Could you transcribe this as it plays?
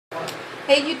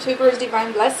Hey YouTubers,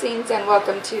 divine blessings, and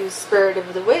welcome to Spirit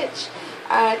of the Witch.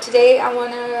 Today I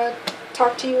want to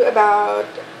talk to you about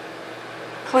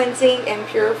cleansing and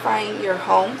purifying your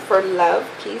home for love,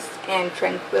 peace, and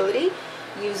tranquility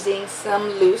using some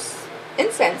loose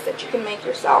incense that you can make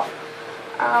yourself.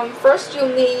 First you'll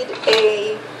need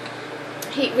a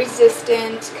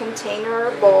heat-resistant container,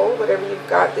 bowl, whatever you've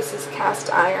got. This is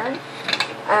cast iron,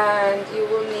 and you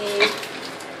will need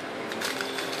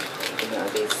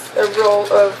a roll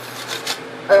of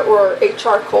or a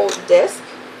charcoal disc,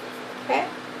 okay,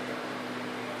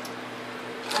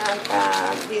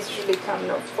 and these usually come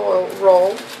in a full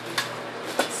roll.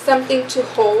 Something to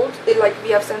hold it, like if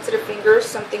you have sensitive fingers,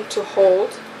 something to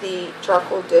hold the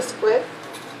charcoal disc with,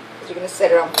 because you're going to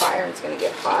set it on fire and it's going to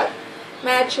get hot.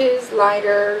 Matches,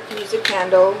 lighter, you can use a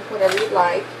candle, whatever you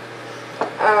like.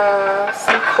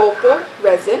 Some copal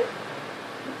resin,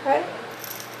 okay.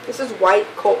 This is white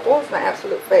copal. It's my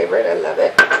absolute favorite. I love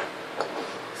it.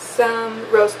 Some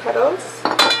rose petals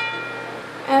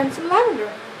and some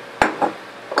lavender.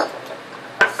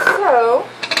 So,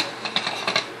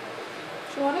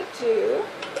 what you want to do,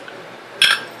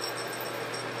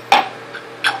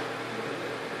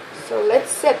 so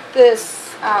let's set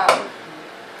this,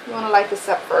 you want to light this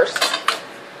up first.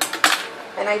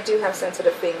 And I do have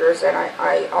sensitive fingers, and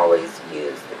I always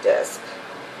use the disc.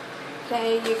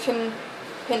 Okay, you can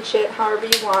pinch it however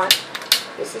you want.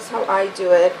 This is how I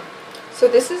do it. So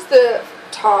this is the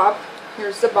top.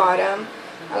 Here's the bottom.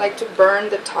 I like to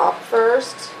burn the top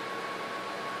first.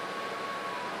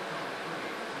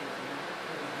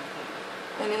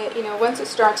 And it, once it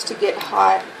starts to get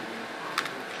hot,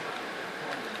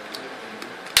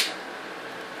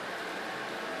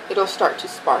 it'll start to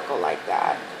sparkle like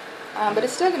that. But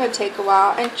it's still going to take a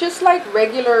while. And just like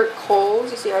regular coals,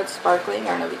 you see how it's sparkling?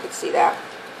 I don't know if you can see that.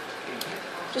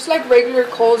 Just like regular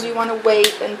coals, you want to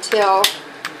wait until,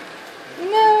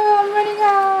 no, I'm running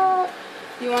out.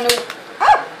 You want to,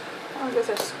 oh, I guess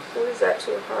I squeezed that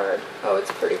too hard. Oh, it's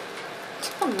pretty,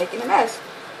 I'm making a mess.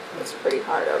 It's pretty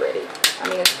hard already. I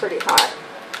mean, it's pretty hot.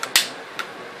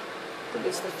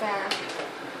 It's the fan.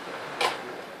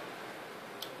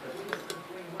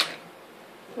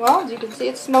 Well, as you can see,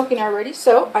 it's smoking already,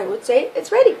 so I would say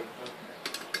it's ready.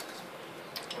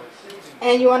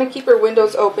 And you want to keep your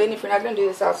windows open. If you're not going to do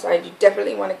this outside, you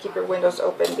definitely want to keep your windows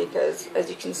open because,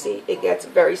 as you can see, it gets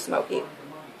very smoky.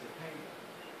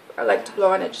 I like to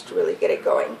blow on it just to really get it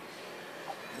going.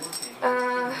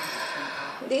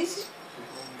 These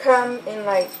come in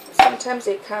sometimes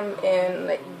they come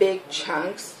in big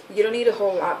chunks. You don't need a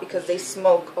whole lot because they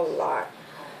smoke a lot.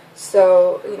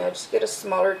 So, just get a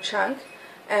smaller chunk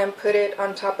and put it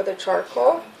on top of the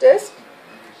charcoal disc.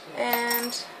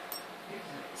 And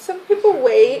some people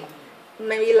wait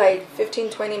maybe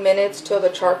 15-20 minutes till the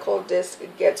charcoal disc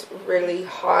gets really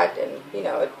hot and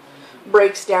it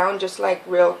breaks down just like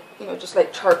real, just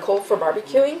like charcoal for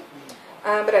barbecuing.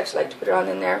 But I just like to put it on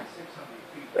in there,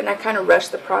 and I kind of rush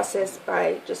the process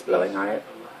by just blowing on it.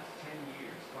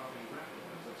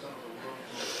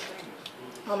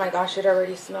 Oh my gosh, it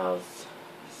already smells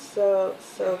so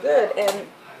good, and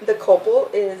the copal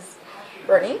is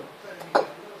burning.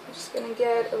 I'm just going to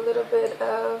get a little bit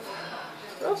of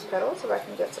rose petals if I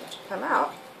can get some to come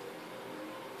out.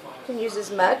 You can use as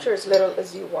much or as little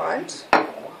as you want.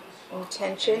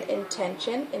 Intention,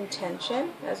 intention,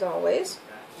 intention, as always.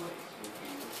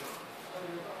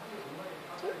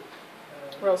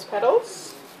 Rose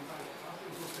petals.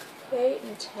 Okay,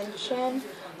 intention.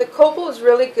 The copal is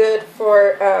really good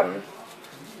for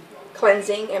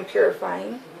cleansing and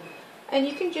purifying. And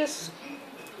you can just,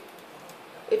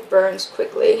 it burns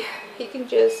quickly. You can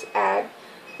just add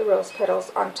the rose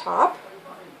petals on top.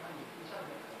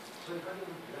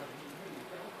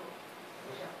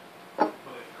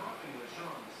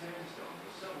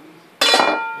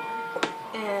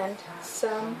 And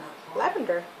some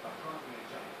lavender.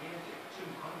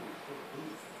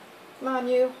 Come on,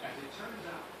 you.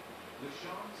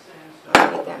 I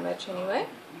don't need that much anyway.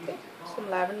 Okay, some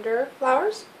lavender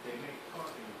flowers.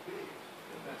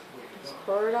 Just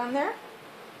pour it on there.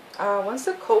 Once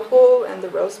the copal and the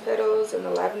rose petals and the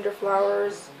lavender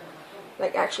flowers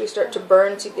actually start to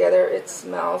burn together, it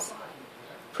smells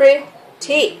pretty.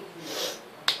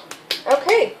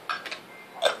 Okay,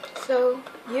 so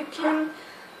you can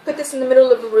put this in the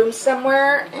middle of a room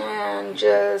somewhere and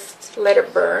just let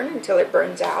it burn until it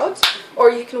burns out. Or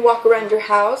you can walk around your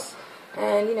house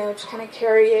and, just kind of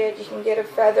carry it. You can get a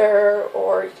feather,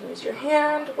 or you can use your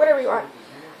hand, whatever you want.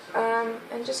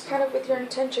 And just kind of with your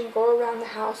intention, go around the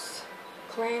house,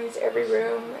 cleanse every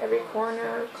room, every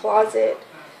corner, closet,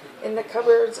 in the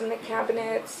cupboards, in the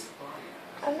cabinets,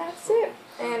 and that's it.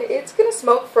 and it's going to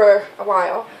smoke for a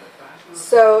while.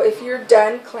 So if you're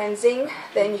done cleansing,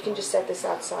 then you can just set this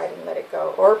outside and let it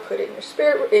go, or put it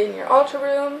in your altar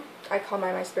room. I call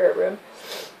mine my spirit room,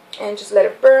 and just let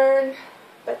it burn.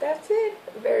 But that's it.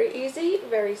 Very easy,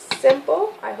 very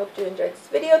simple. I hope you enjoyed this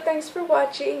video. Thanks for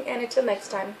watching, and until next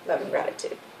time, love and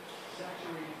gratitude.